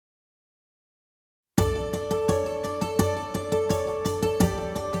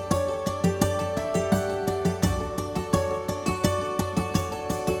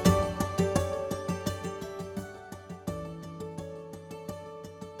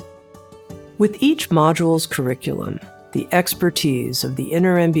With each module's curriculum, the expertise of the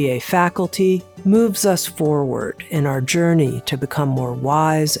Inner MBA faculty moves us forward in our journey to become more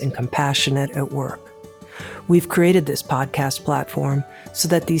wise and compassionate at work. We've created this podcast platform so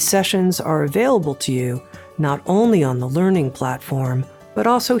that these sessions are available to you not only on the learning platform, but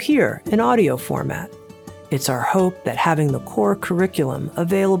also here in audio format. It's our hope that having the core curriculum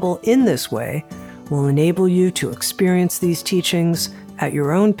available in this way will enable you to experience these teachings at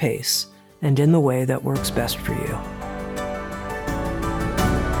your own pace and in the way that works best for you.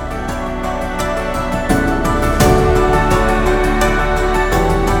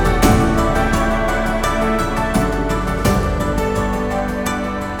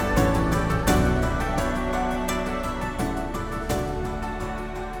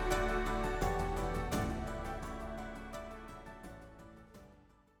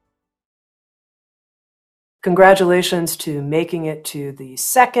 Congratulations to making it to the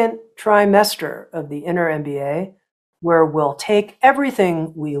second trimester of the Inner MBA, where we'll take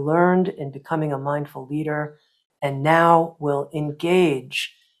everything we learned in becoming a mindful leader and now we'll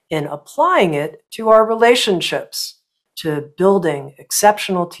engage in applying it to our relationships, to building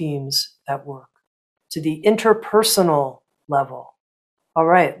exceptional teams at work, to the interpersonal level. All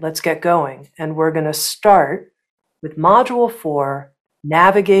right, let's get going. And we're going to start with Module 4,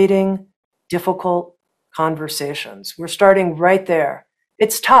 Navigating Difficult Conversations. We're starting right there.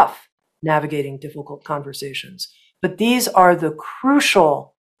 It's tough navigating difficult conversations, but these are the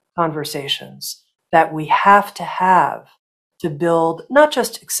crucial conversations that we have to build not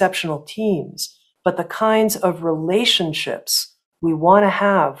just exceptional teams, but the kinds of relationships we want to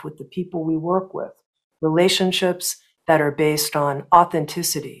have with the people we work with, relationships that are based on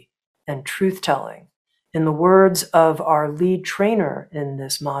authenticity and truth-telling. In the words of our lead trainer in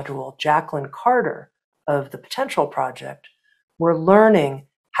this module, Jacqueline Carter, of the Potential Project, we're learning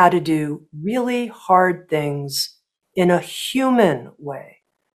how to do really hard things in a human way.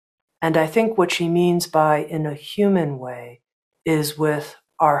 And I think what she means by in a human way is with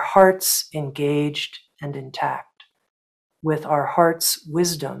our hearts engaged and intact, with our heart's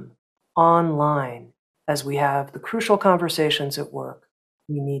wisdom online as we have the crucial conversations at work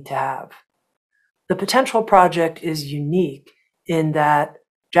we need to have. The Potential Project is unique in that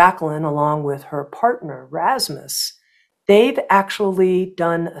Jacqueline, along with her partner, Rasmus, they've actually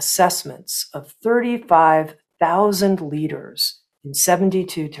done assessments of 35,000 leaders in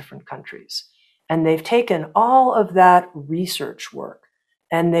 72 different countries. And they've taken all of that research work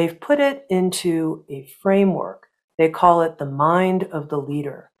and they've put it into a framework. They call it the mind of the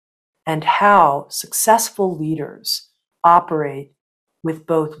leader, and how successful leaders operate with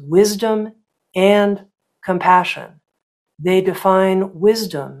both wisdom and compassion. They define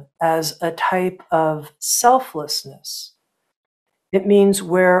wisdom as a type of selflessness. It means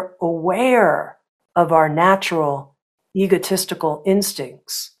we're aware of our natural egotistical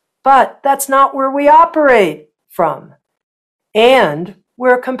instincts, but that's not where we operate from. And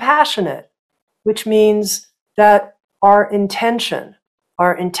we're compassionate, which means that our intention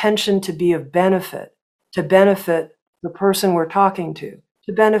to be of benefit, to benefit the person we're talking to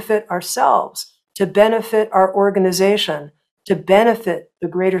benefit ourselves, to benefit our organization, to benefit the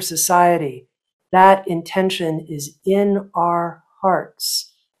greater society. That intention is in our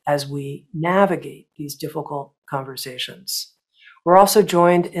hearts as we navigate these difficult conversations. We're also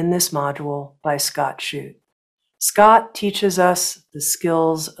joined in this module by Scott Shute. Scott teaches us the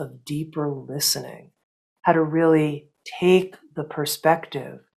skills of deeper listening, how to really take the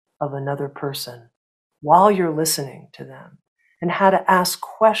perspective of another person while you're listening to them, and how to ask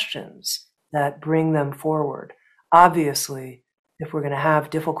questions that bring them forward. Obviously, if we're going to have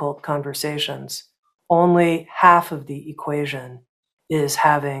difficult conversations, only half of the equation is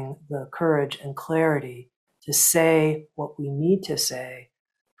having the courage and clarity to say what we need to say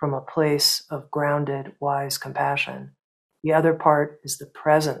from a place of grounded, wise compassion. The other part is the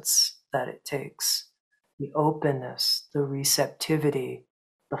presence that it takes, the openness, the receptivity,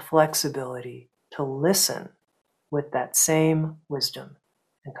 the flexibility to listen with that same wisdom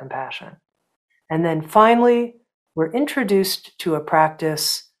and compassion. And then finally, we're introduced to a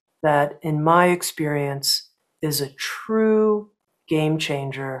practice that, in my experience, is a true game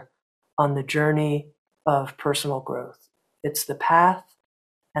changer on the journey of personal growth. It's the path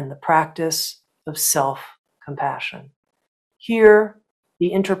and the practice of self-compassion. Here,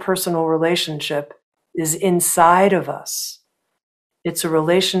 the interpersonal relationship is inside of us. It's a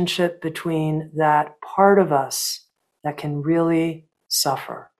relationship between that part of us that can really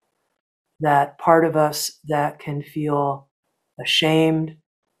suffer, that part of us that can feel ashamed,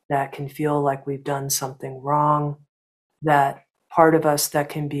 that can feel like we've done something wrong, that part of us that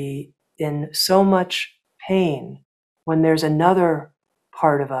can be in so much pain when there's another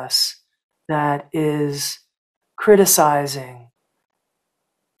part of us that is criticizing,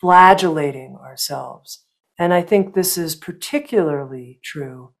 flagellating ourselves. And I think this is particularly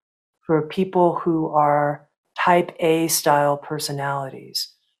true for people who are type A style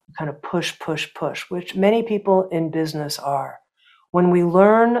personalities, kind of push, push, push, which many people in business are. When we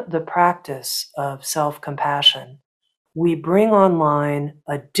learn the practice of self-compassion, we bring online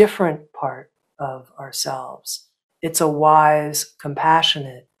a different part of ourselves. It's a wise,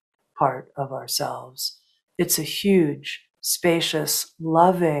 compassionate part of ourselves. It's a huge, spacious,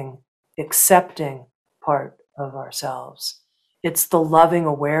 loving, accepting part of ourselves. It's the loving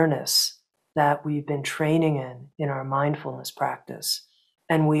awareness that we've been training in our mindfulness practice.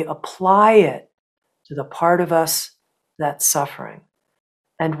 And we apply it to the part of us that's suffering.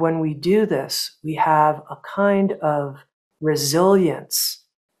 And when we do this, we have a kind of resilience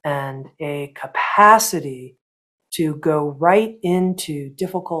and a capacity to go right into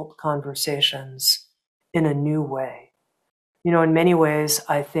difficult conversations in a new way. You know, in many ways,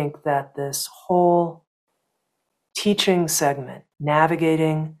 I think that this whole teaching segment,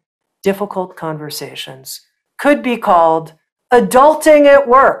 navigating difficult conversations, could be called adulting at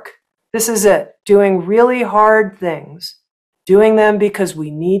work. This is it, doing really hard things, doing them because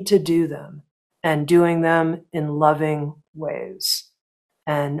we need to do them, and doing them in loving ways.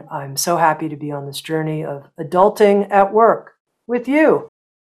 And I'm so happy to be on this journey of adulting at work with you.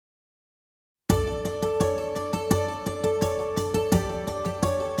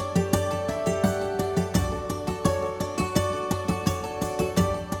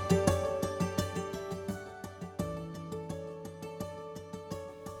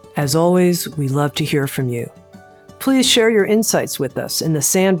 As always, we love to hear from you. Please share your insights with us in the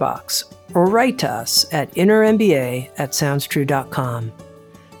sandbox or write to us at innermba@soundstrue.com.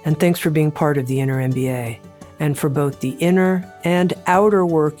 And thanks for being part of the Inner MBA and for both the inner and outer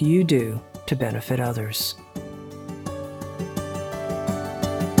work you do to benefit others.